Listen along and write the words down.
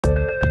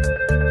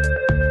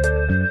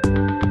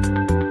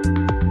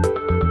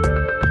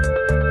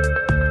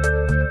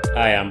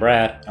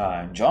Brad.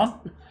 I'm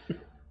John.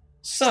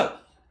 So,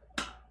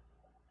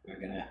 we're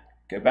going to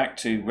go back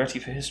to Ready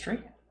for History.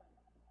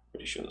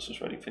 Pretty sure this was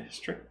Ready for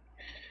History.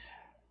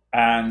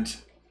 And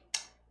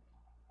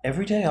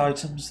everyday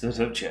items that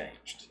have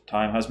changed.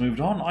 Time has moved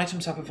on,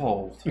 items have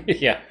evolved.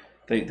 Yeah.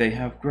 They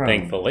have grown.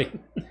 Thankfully.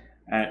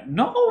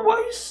 Not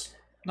always.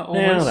 Not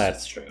always. No,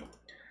 that's true.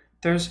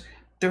 There is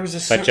a But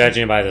certain...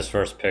 judging by this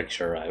first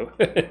picture, I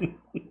would.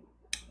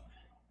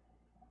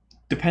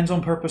 Depends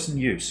on purpose and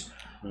use.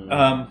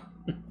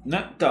 No,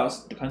 it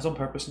does. Depends on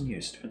purpose and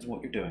use. Depends on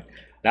what you're doing.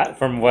 Not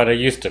from what it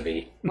used to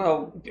be.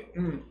 Well,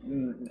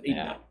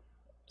 Yeah.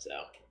 So,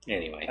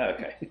 anyway.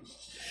 Okay.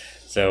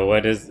 So,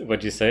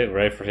 what'd you say?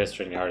 Ready for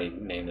History? And you already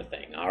named the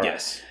thing. All right.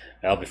 Yes.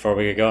 Well, before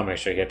we go, make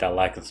sure you hit that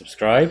like and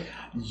subscribe.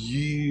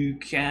 You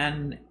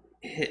can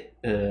hit...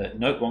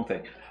 no, wrong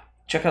thing.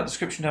 Check out the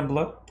description down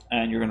below,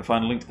 and you're going to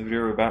find a link to the video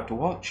we're about to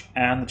watch,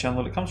 and the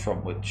channel that it comes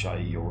from, which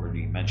I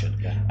already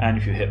mentioned. Yeah. And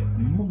if you hit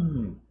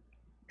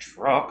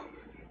truck,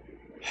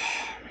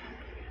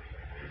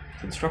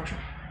 construction.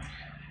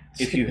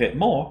 If you hit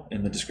more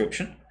in the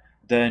description,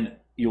 then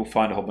you'll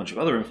find a whole bunch of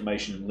other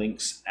information,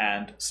 links,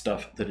 and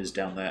stuff that is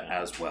down there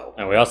as well.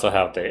 And we also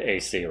have the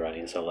AC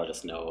running, so let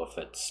us know if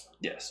it's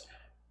Yes.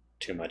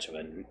 too much of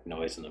a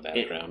noise in the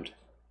background.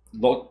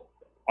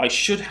 I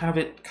should have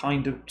it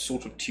kind of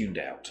sort of tuned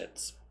out.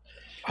 It's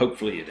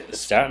Hopefully it is.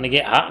 starting to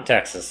get hot in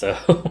Texas, so...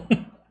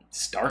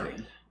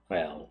 Starting.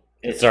 Well,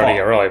 It's it's already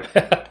hot. really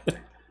bad.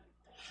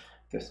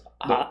 This,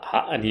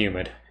 hot and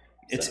humid.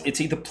 So. It's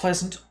either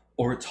pleasant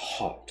or it's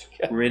hot.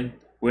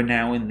 We're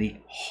now in the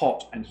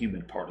hot and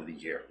humid part of the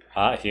year.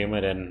 Hot,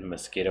 humid, and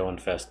mosquito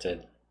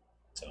infested.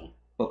 So,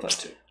 Well, that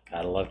too.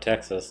 gotta love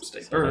Texas.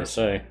 State so they birds.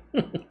 say.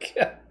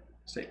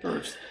 State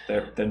birds.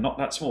 They're not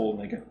that small,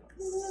 and they go.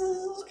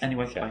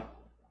 Anyway, bye.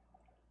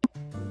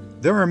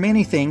 There are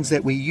many things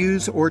that we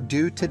use or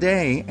do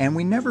today, and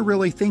we never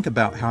really think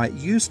about how it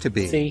used to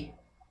be. See?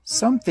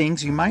 Some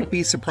things you might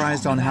be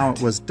surprised on how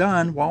it was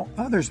done, while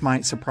others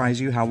might surprise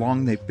you how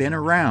long they've been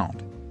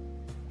around.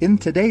 In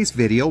today's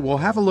video, we'll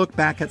have a look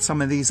back at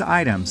some of these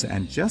items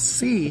and just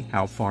see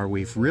how far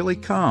we've really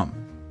come.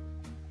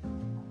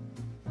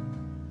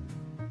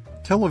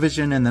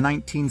 Television in the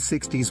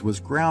 1960s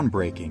was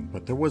groundbreaking,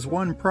 but there was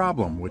one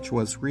problem, which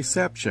was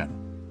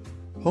reception.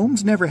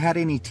 Homes never had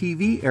any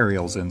TV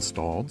aerials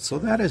installed, so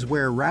that is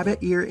where rabbit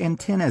ear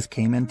antennas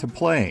came into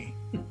play.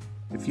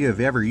 If you have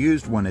ever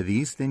used one of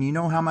these, then you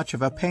know how much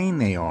of a pain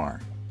they are.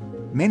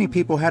 Many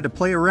people had to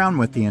play around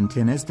with the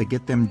antennas to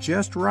get them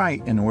just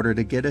right in order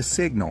to get a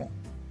signal.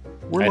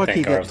 We're I lucky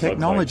think that ours look like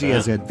technology that.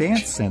 has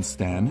advanced since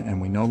then,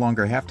 and we no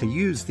longer have to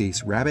use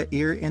these rabbit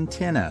ear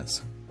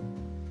antennas.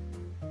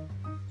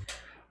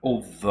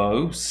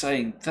 Although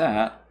saying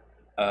that,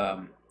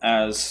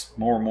 as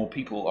more and more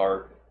people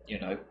are,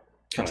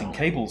 cutting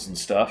cables and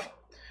stuff,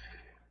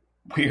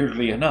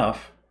 weirdly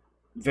enough,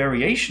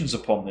 variations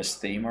upon this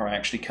theme are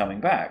actually coming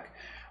back.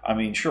 I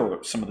mean,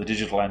 sure, some of the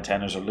digital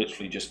antennas are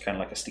literally just kind of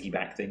like a sticky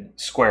back thing,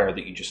 square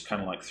that you just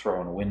kind of like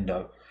throw in a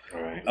window.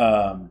 All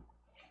right.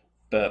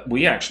 But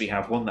we actually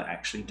have one that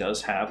actually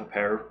does have a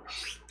pair of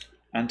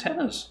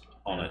antennas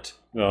on it.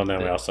 Well, then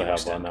we that also you have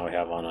extend. one that we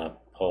have on a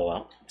pole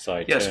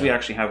outside. Yes, too. we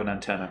actually have an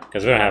antenna.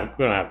 Because we don't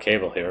have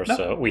cable here, No.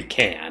 so we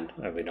can.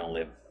 We don't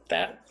live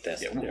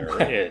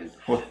in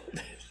Well,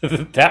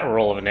 that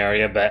rural of an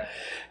area, but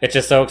it's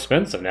just so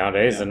expensive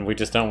nowadays, Yeah. and we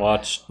just don't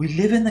watch. we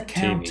live in the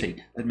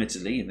county.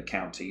 Admittedly, in the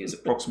county is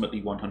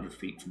approximately 100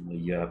 feet from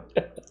the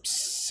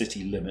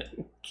city limit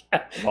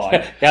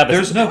line. Yeah,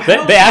 There's no the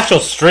house. actual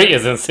street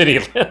is in city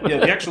limits. Yeah,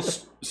 the actual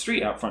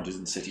street out front is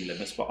in city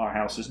limits, but our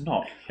house is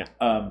not. Yeah.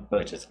 But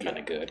Which is kind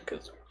of good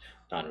because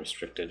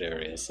non-restricted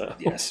areas. So.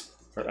 yes.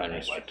 Or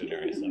unrestricted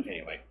areas. So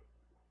anyway.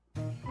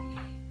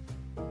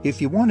 If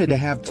you wanted to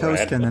have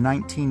toast Bread. in the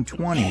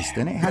 1920s,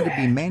 then it had to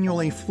be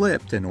manually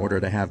flipped in order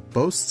to have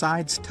both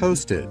sides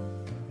toasted.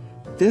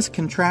 This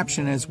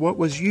contraption is what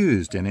was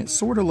used, and it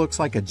sort of looks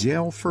like a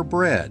jail for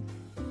bread.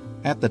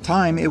 At the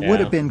time, it would Yeah,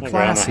 have been my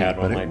grandma classy, had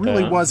one but it like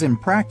really that. was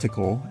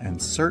impractical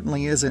and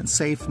certainly isn't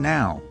safe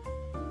now.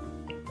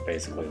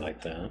 Basically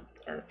like that,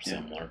 or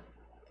similar.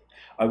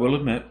 I will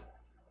admit,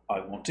 I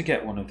want to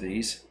get one of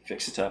these,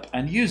 fix it up,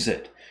 and use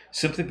it,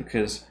 simply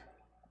because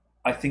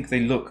I think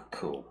they look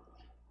cool.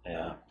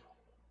 Yeah.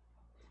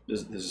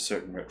 There's a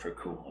certain retro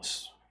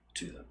coolness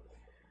to them.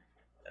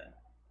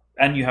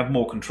 And you have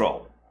more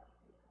control.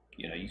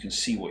 You can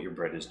see what your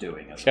bread is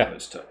doing as Yeah.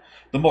 opposed to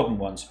the modern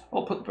ones.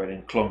 I'll put the bread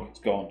in, clunk, it's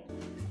gone.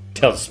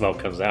 Till the smoke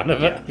comes out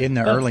of it. In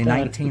the That's early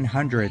done.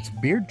 1900s,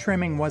 beard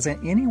trimming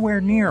wasn't anywhere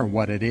near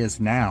what it is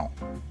now.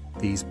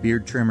 These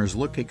beard trimmers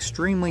look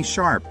extremely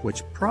sharp,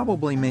 which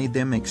probably made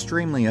them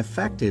extremely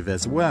effective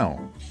as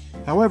well.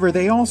 However,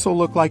 they also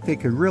look like they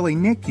could really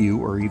nick you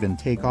or even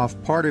take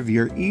off part of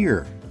your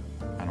ear.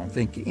 I don't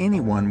think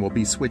anyone will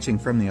be switching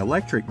from the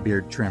electric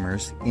beard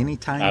trimmers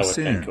anytime I would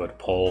soon. think it would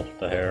pull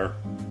the hair.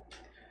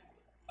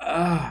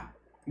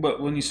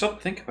 But when you stop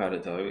to think about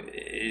it, though,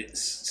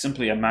 it's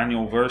simply a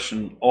manual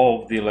version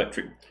of the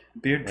electric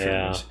beard Yeah,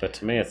 trimmers. but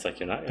to me, it's like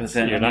you're But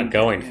then, I not mean,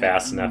 going yeah,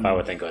 fast enough. I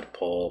would think it would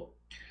pull.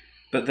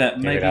 But that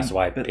Maybe that's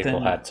why but people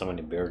then, had so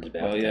many beards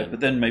back well, yeah, then. but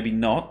then maybe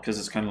not, because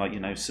it's kind of like, you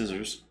know,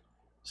 scissors.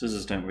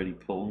 Scissors don't really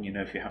pull. You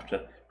know, if you have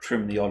to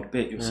trim the odd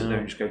bit, you'll sit there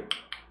and just go.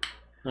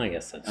 I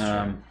guess that's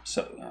true.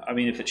 So, I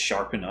mean, if it's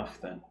sharp enough,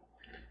 then.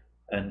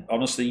 And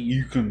honestly,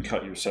 you can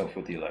cut yourself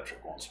with the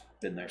electric ones.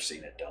 Been there,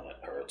 seen it, done it.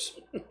 Hurts.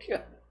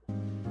 Yeah.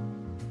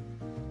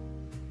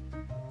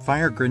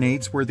 Fire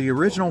grenades were the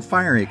original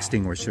fire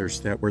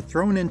extinguishers that were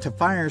thrown into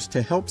fires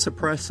to help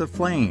suppress the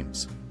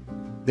flames.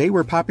 They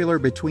were popular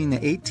between the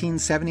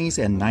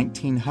 1870s and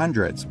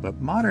 1900s, but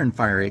modern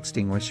fire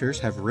extinguishers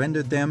have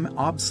rendered them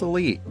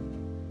obsolete.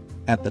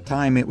 At the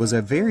time, it was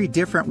a very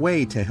different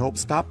way to help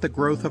stop the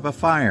growth of a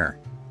fire.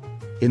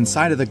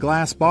 Inside of the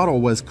glass bottle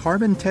was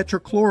carbon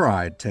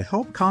tetrachloride to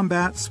help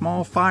combat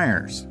small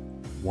fires.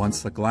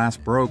 Once the glass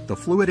broke, the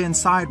fluid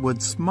inside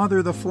would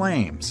smother the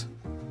flames.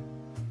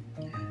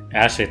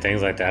 Actually,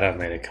 things like that have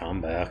made a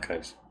comeback.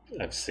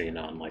 I've seen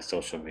on like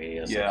social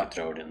media, so Yeah. you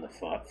throw it in the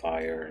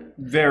fire and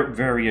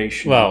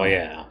Variation. well,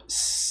 yeah.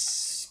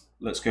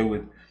 Let's go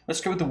with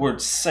the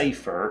word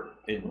safer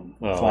in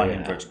flying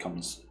inverted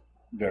commas.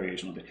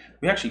 Variation of it.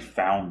 We actually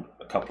found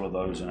a couple of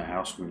those in a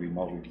house we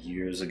remodeled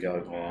years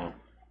ago. Yeah.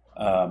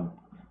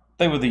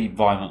 They were the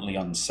violently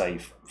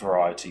unsafe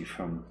variety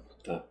from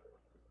the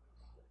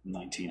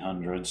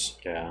 1900s.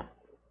 Yeah.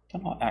 I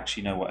don't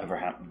actually know whatever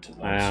happened to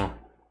those.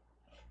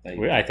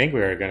 Well, I think we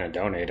were going to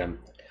donate them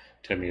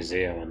to a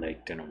museum, and they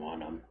didn't want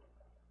them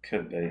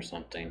Could be. or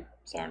something.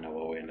 So I don't know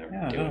what we ended up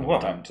Yeah, I doing. don't know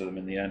what happened to them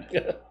in the end.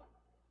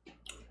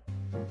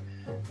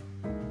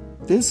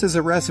 This is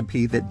a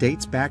recipe that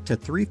dates back to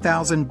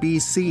 3000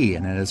 BC,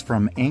 and it is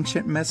from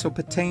ancient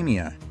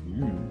Mesopotamia.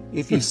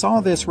 If you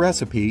saw this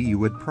recipe, you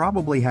would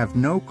probably have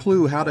no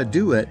clue how to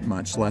do it,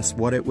 much less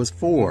what it was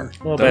for.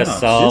 A little bit of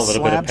salt, a This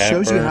little bit of slab pepper.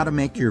 shows you how to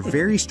make your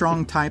very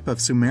strong type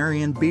of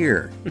Sumerian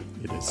beer.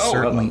 It is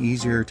certainly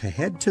easier to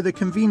head to the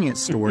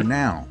convenience store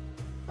now.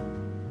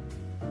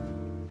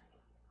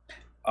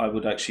 I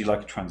would actually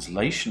like a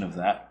translation of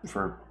that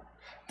for.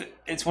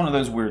 It's one of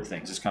those weird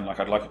things. It's kind of like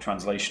I'd like a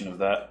translation of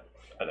that.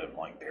 I don't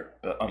like beer,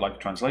 but I'd like a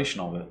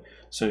translation of it.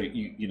 So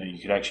you know you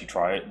could actually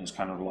try it, and it's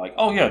kind of like,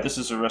 oh yeah, this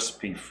is a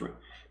recipe for,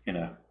 you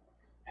know,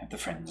 have the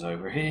friends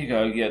over. Here you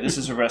go. Yeah, this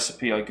is a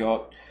recipe I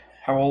got.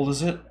 How old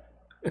is it?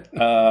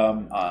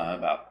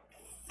 About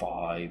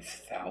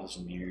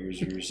 5,000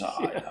 years or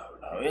something. I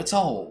don't know. It's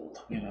old,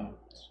 you know.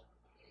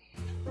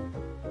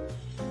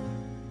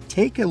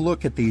 Take a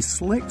look at these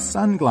slick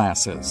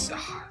sunglasses.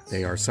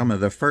 They are some of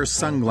the first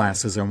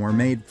sunglasses and were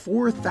made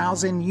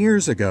 4,000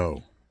 years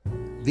ago.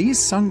 These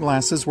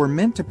sunglasses were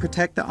meant to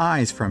protect the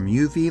eyes from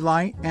UV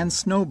light and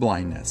snow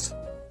blindness.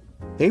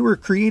 They were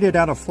created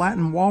out of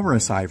flattened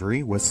walrus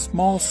ivory with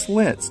small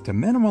slits to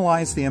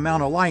minimize the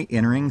amount of light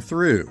entering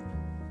through.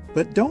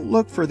 But don't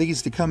look for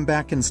these to come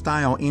back in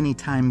style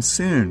anytime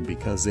soon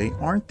because they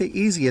aren't the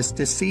easiest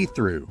to see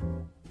through.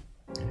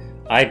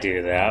 I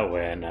do that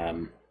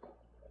when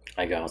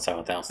I go outside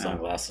without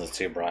sunglasses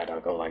too bright.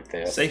 I'll go like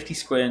this. Safety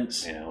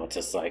squints. You know, it's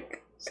just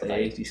like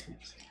Safety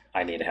squints.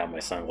 I need to have my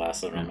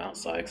sunglasses when I'm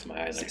outside because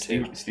my eyes are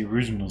too. It's the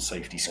original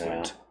safety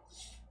squint.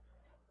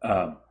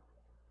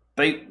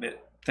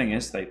 Thing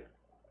is,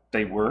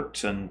 they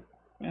worked, and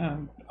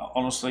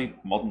honestly,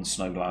 modern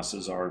snow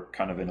glasses are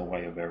kind of in a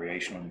way a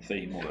variation on the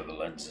theme. Although the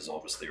lenses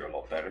obviously are a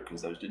lot better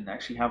because those didn't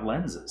actually have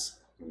lenses.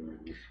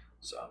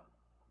 So.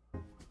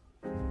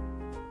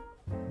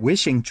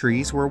 Wishing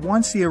trees were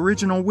once the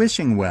original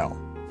wishing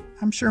well.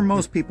 I'm sure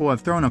most people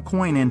have thrown a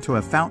coin into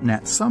a fountain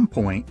at some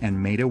point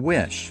and made a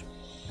wish.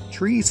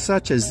 Trees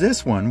such as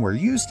this one were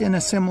used in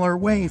a similar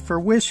way for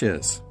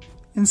wishes.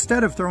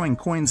 Instead of throwing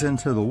coins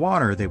into the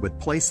water, they would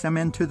place them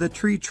into the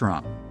tree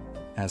trunk.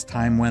 As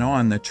time went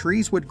on, the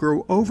trees would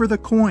grow over the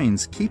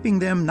coins, keeping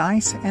them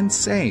nice and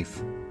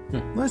safe.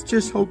 Let's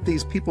just hope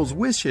these people's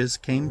wishes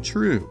came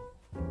true.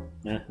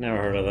 Yeah, never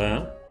heard of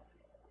that.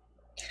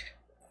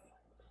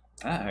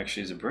 That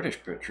actually is a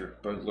British picture,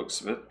 by the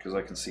looks of it, because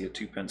I can see a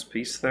 2p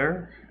piece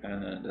there,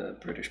 and a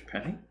British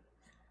penny.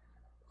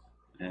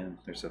 And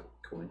there's a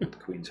coin with the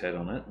Queen's head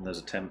on it, and there's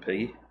a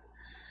 10p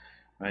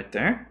right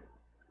there.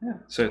 Yeah,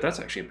 so that's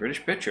actually a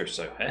British picture,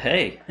 so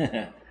hey,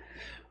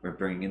 we're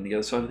bringing in the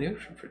other side of the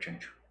ocean for a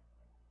change.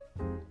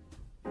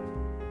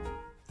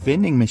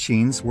 Vending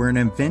machines were an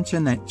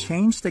invention that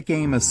changed the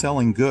game of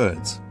selling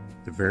goods.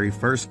 The very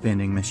first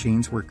vending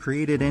machines were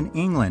created in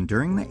England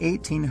during the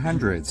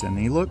 1800s, and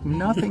they look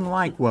nothing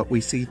like what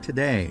we see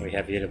today. We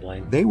have you to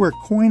blame. They were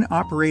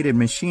coin-operated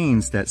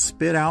machines that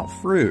spit out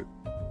fruit.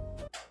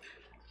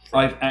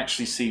 I've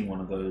actually seen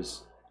one of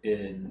those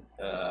in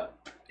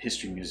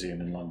History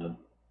Museum in London.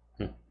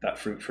 That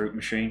fruit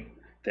machine.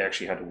 They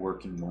actually had a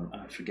working one.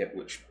 I forget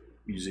which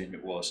museum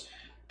it was,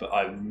 but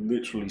I've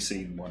literally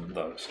seen one of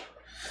those.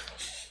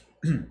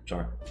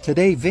 Sorry.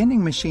 Today,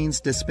 vending machines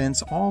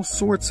dispense all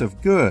sorts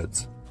of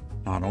goods.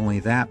 Not only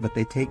that, but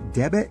they take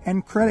debit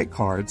and credit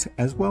cards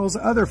as well as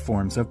other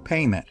forms of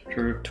payment.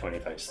 True.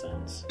 25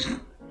 cents.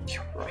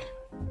 You're right.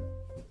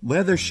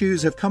 Leather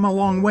shoes have come a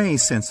long way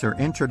since their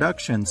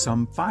introduction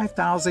some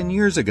 5,000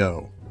 years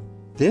ago.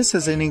 This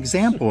is an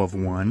example of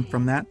one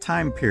from that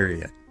time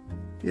period.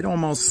 It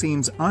almost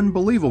seems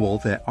unbelievable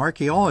that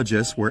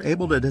archaeologists were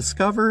able to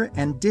discover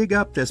and dig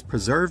up this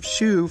preserved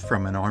shoe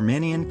from an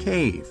Armenian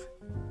cave.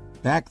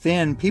 Back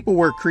then, people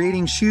were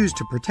creating shoes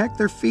to protect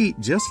their feet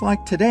just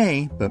like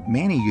today, but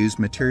many used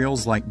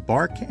materials like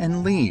bark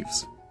and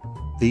leaves.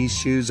 These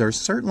shoes are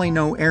certainly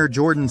no Air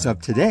Jordans of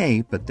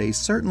today, but they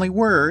certainly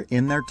were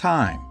in their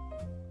time.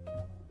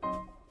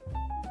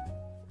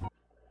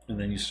 And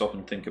then you stop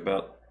and think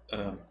about,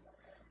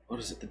 what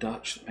is it, the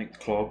Dutch that make the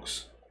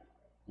clogs?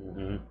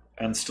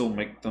 And still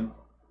make them.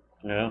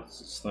 Yeah.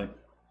 It's like,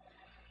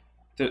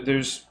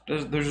 there's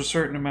a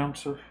certain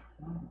amount of,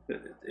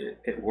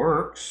 it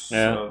works.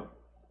 Yeah. So,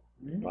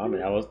 Well, I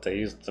mean, they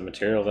used the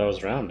material that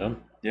was around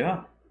them.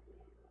 yeah.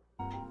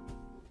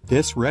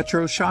 This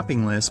retro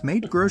shopping list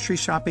made grocery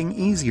shopping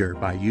easier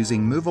by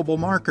using movable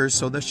markers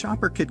so the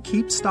shopper could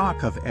keep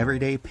stock of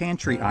everyday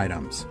pantry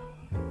items.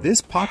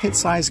 This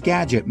pocket-sized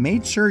gadget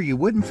made sure you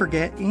wouldn't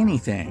forget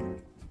anything.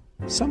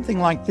 Something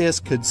like this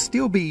could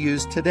still be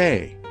used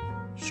today.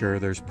 Sure,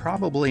 there's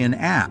probably an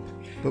app,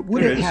 but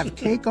would it have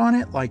cake on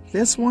it like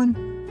this one?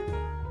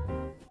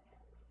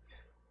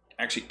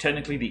 Actually,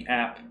 technically, the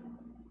app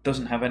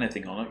doesn't have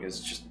anything on it. It's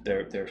just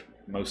they're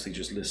mostly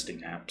just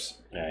listing apps.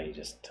 Yeah, you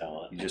just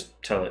tell it. You just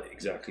tell it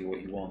exactly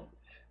what you want.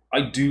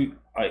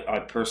 I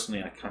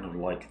personally, I kind of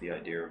like the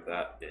idea of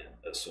that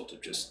in a sort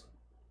of just,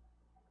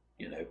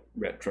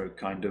 retro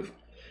kind of.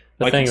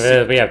 The thing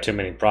is, we have too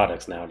many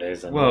products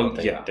nowadays. And Well,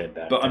 they yeah, did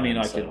back but I then,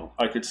 mean, so.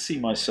 I could see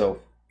myself,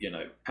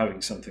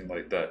 having something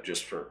like that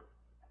just for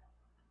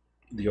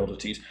the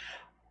oddities.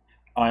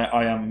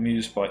 I am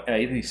amused by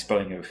the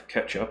spelling of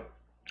ketchup.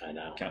 I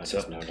know. Can't I tell.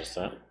 just noticed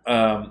that.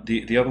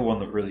 The other one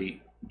that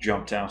really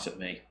jumped out at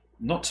me,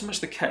 not so much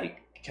the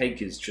cake.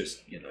 Cake is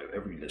just,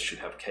 every list should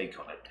have cake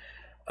on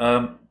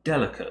it.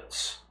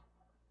 Delicates.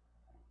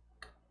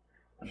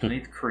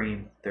 Underneath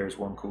cream, there's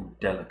one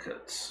called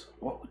delicates.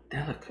 What were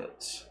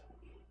delicates?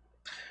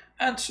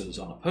 Answers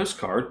on a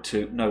postcard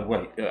to... No,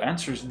 wait.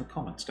 Answers in the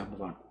comments down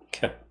below.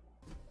 Okay.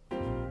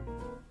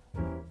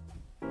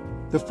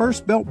 The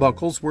first belt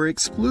buckles were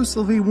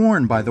exclusively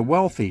worn by the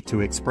wealthy to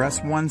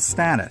express one's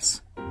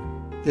status.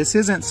 This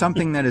isn't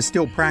something that is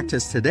still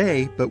practiced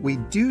today, but we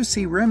do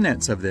see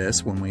remnants of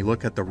this when we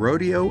look at the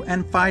rodeo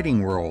and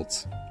fighting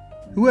worlds.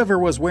 Whoever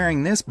was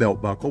wearing this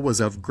belt buckle was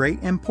of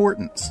great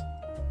importance.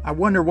 I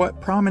wonder what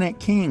prominent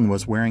king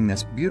was wearing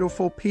this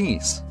beautiful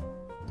piece.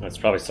 That's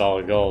probably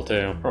solid gold,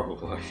 too.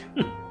 Probably.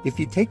 If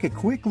you take a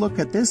quick look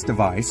at this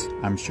device,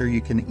 I'm sure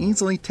you can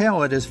easily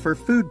tell it is for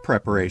food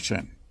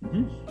preparation.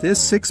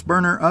 This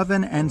 6-burner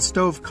oven and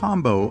stove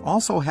combo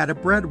also had a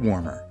bread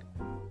warmer.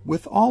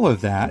 With all of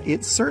that,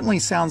 it certainly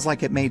sounds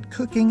like it made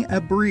cooking a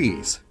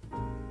breeze.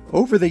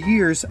 Over the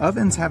years,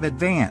 ovens have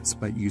advanced,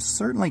 but you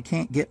certainly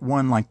can't get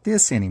one like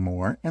this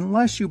anymore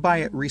unless you buy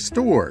it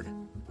restored.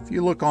 If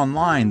you look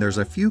online, there's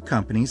a few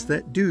companies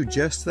that do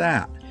just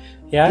that.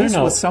 Yeah, This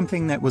was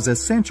something that was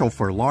essential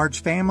for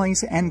large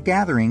families and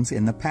gatherings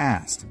in the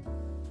past.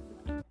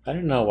 I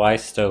don't know why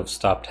stoves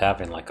stopped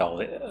having like all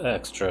the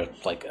extra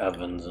like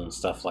ovens and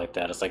stuff like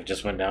that. It's like it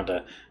just went down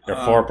to your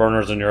 4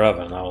 burners in your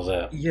oven. That was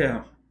it.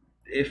 Yeah.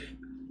 If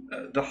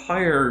the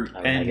higher I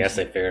mean, end... I guess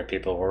they figured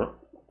people were...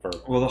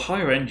 Well, the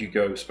higher end you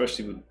go,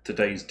 especially with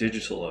today's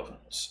digital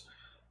ovens,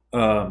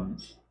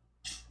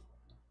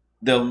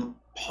 they'll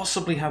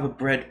possibly have a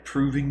bread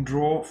proving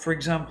drawer, for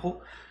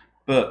example.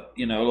 But,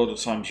 a lot of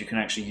times you can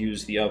actually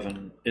use the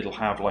oven. It'll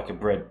have like a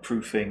bread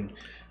proofing,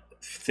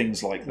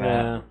 things like that.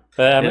 Yeah,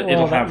 but, I mean,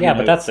 It'll have,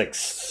 but that's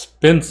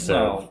expensive.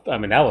 Well, I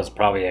mean, that was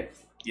probably a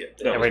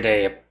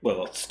everyday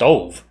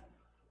stove.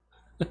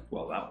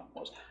 Well, that one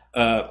was.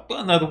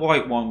 But no, the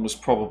white one was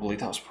probably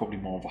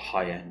more of a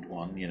high end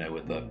one.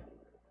 With the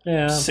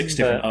 6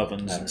 different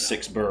ovens and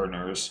 6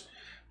 burners.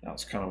 That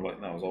was kind of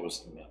like that was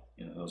obviously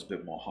that was a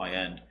bit more high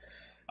end.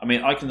 I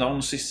mean, I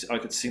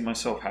could see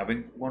myself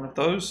having one of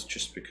those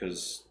just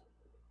because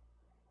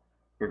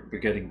we're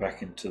getting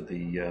back into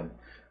the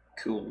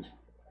cool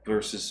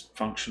versus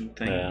function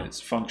thing. Yeah. It's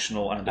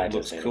functional and it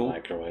looks cool.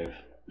 Microwave.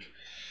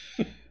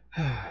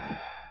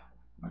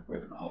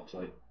 Microwave and a hot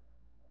plate.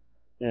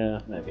 Yeah,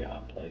 maybe a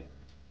hot plate.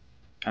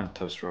 And a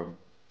toaster oven.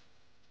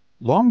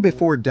 Long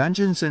before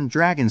Dungeons and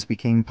Dragons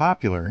became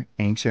popular,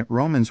 ancient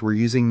Romans were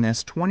using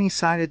this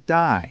 20-sided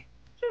die.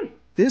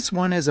 This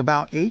one is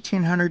about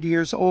 1800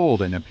 years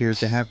old and appears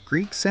to have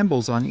Greek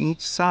symbols on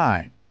each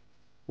side.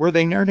 Were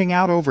they nerding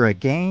out over a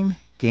game,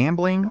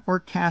 gambling, or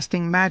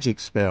casting magic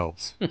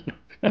spells?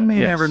 We may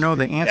never know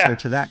the answer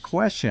to that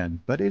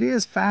question, but it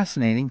is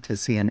fascinating to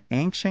see an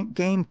ancient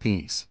game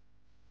piece.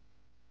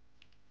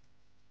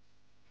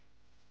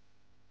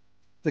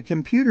 The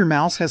computer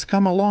mouse has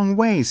come a long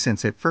way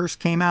since it first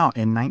came out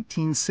in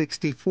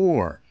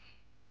 1964.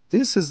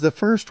 This is the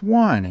first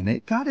one, and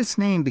it got its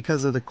name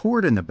because of the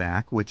cord in the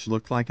back, which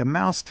looked like a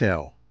mouse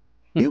tail.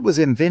 It was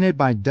invented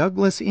by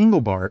Douglas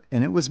Engelbart,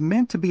 and it was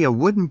meant to be a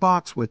wooden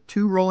box with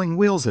 2 rolling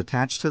wheels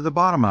attached to the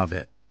bottom of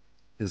it.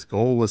 His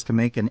goal was to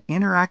make an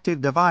interactive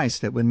device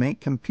that would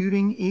make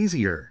computing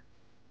easier.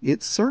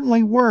 It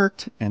certainly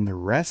worked, and the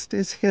rest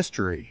is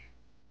history.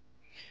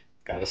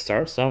 Gotta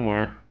start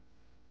somewhere.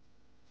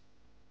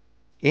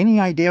 Any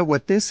idea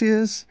what this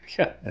is?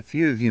 Yeah. A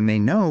few of you may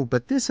know,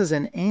 but this is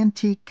an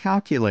antique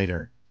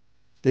calculator.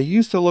 They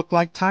used to look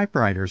like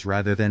typewriters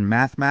rather than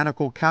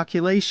mathematical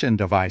calculation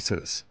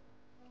devices.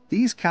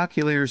 These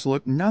calculators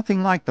look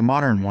nothing like the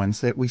modern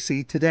ones that we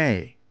see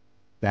today.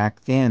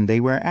 Back then,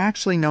 they were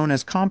actually known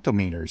as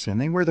comptometers,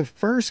 and they were the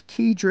first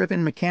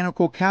key-driven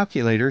mechanical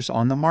calculators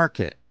on the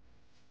market.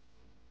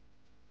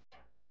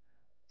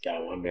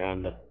 Got one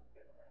behind the...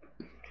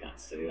 Can't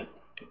see it.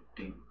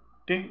 Dink,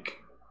 dink.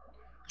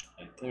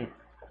 Right there.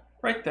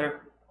 Right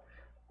there.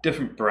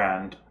 Different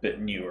brand, bit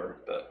newer,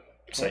 but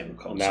same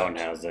concept. That one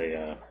has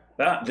a...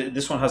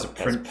 This one has a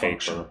print paper.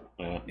 function.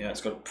 Yeah,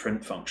 it's got a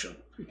print function.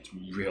 It's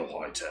real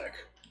high tech.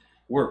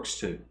 Works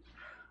too.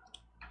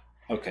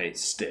 Okay, it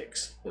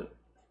sticks, but...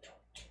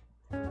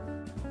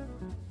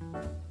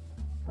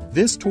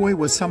 This toy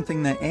was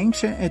something that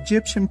ancient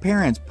Egyptian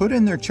parents put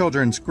in their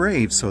children's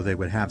graves so they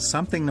would have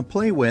something to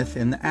play with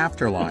in the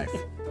afterlife.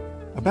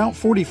 About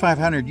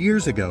 4,500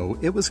 years ago,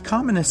 it was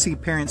common to see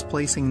parents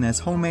placing this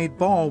homemade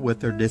ball with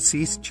their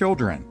deceased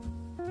children.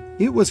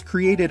 It was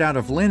created out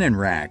of linen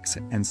rags,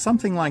 and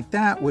something like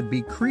that would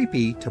be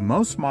creepy to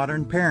most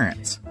modern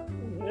parents.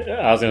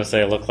 I was going to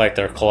say it looked like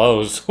their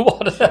clothes.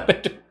 What does that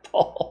make to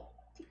Paul?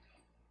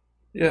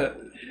 Yeah,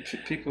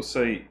 people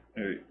say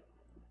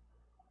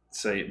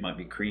it might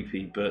be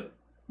creepy, but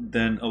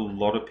then a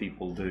lot of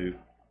people do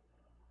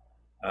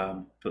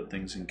put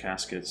things in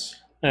caskets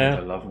with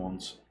their loved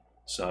ones.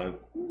 So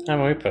I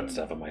mean, we put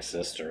stuff in my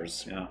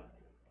sister's. Yeah.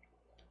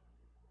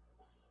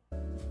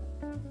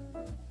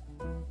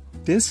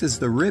 This is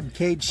the rib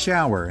cage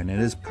shower, and it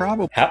is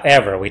probably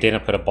However, we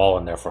didn't put a ball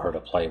in there for her to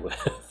play with.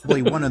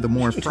 one of the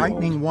more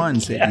frightening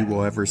ones that you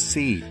will ever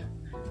see.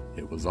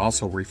 It was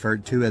also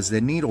referred to as the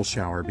needle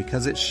shower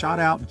because it shot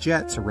out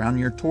jets around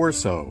your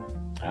torso.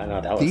 I know,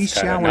 that was These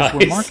showers nice.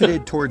 were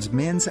marketed towards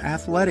men's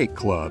athletic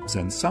clubs,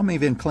 and some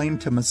even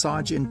claimed to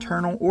massage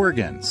internal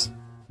organs.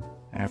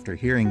 After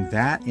hearing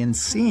that and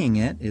seeing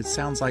it, it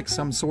sounds like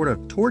some sort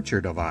of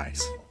torture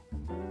device.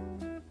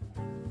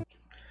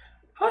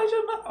 I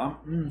don't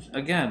know.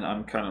 Again,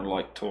 I'm kind of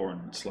like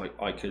torn. It's like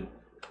I could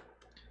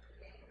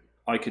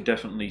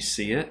definitely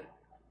see it.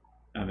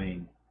 I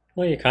mean,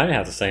 Well, you kind of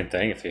have the same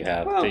thing if you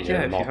have well, your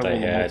yeah, if you have all the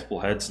multi-head. multiple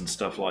heads and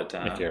stuff like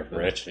that. If you're but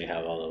rich and you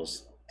have all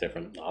those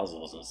different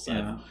nozzles and stuff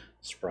Yeah.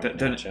 spraying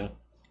Then- at you.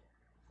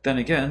 Then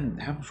again,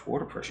 how much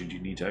water pressure do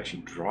you need to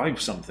actually drive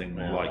something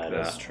Well, like that?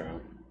 that is true.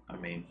 I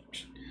mean,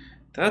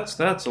 that's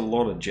a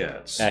lot of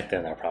jets. Back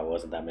then, there probably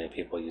wasn't that many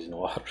people using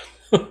water.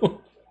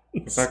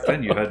 Back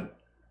then, you had,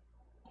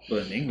 well,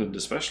 in England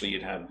especially,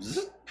 you'd have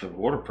zip of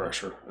water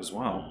pressure as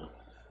well,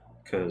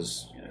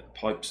 because the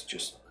pipes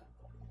just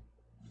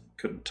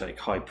couldn't take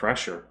high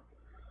pressure.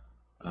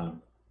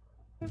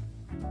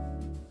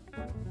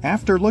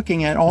 After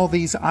looking at all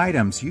these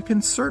items, you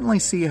can certainly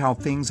see how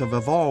things have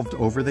evolved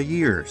over the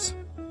years.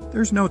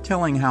 There's no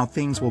telling how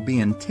things will be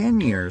in 10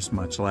 years,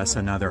 much less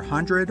another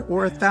 100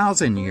 or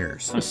 1,000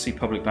 years. Let's see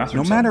public No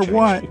bathrooms. matter haven't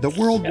changed. what,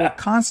 the world Yeah. will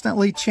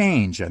constantly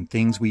change, and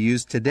things we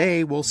use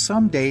today will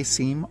someday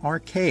seem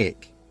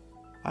archaic.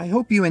 I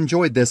hope you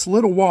enjoyed this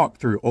little walk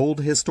through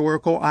old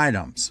historical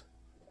items.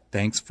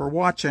 Thanks for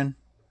watching.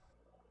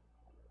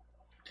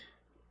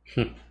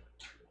 And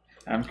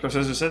of course,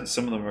 as I said,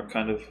 some of them are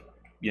kind of,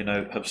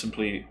 have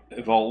simply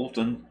evolved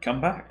and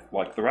come back,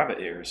 like the rabbit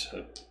ears.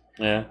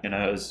 Yeah.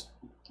 As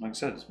like I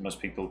said, as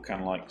most people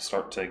kind of like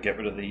start to get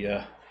rid of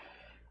the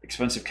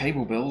expensive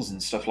cable bills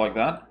and stuff like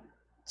that.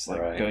 It's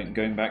like Right.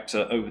 going back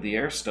to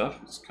over-the-air stuff.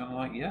 It's kind of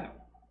like, yeah,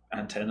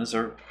 antennas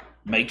are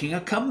making a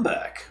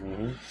comeback.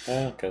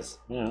 Yeah, because,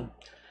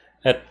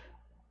 it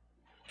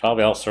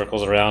probably all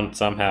circles around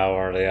somehow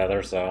or the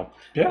other, so.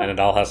 Yeah. And it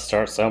all has to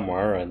start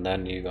somewhere, and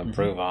then you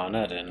improve on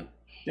it, and.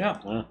 Yeah,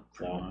 So.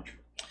 pretty much.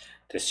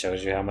 This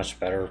shows you how much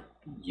better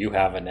you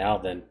have it now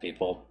than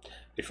people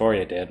before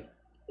you did.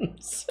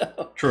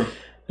 So. True.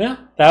 Yeah,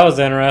 that was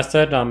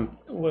interesting.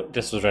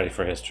 This was ready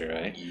for history,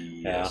 right?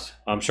 Yes.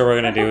 Yeah, I'm sure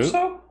we're gonna I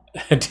hope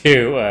so.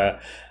 do a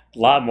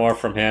lot more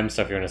from him.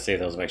 So if you want to see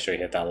those, make sure you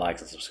hit that like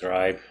and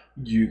subscribe.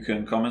 You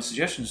can comment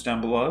suggestions down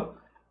below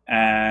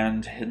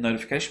and hit the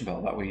notification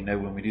bell. That way you know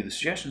when we do the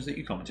suggestions that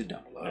you commented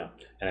down below. Yeah.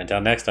 And until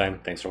next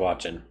time, thanks for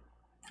watching.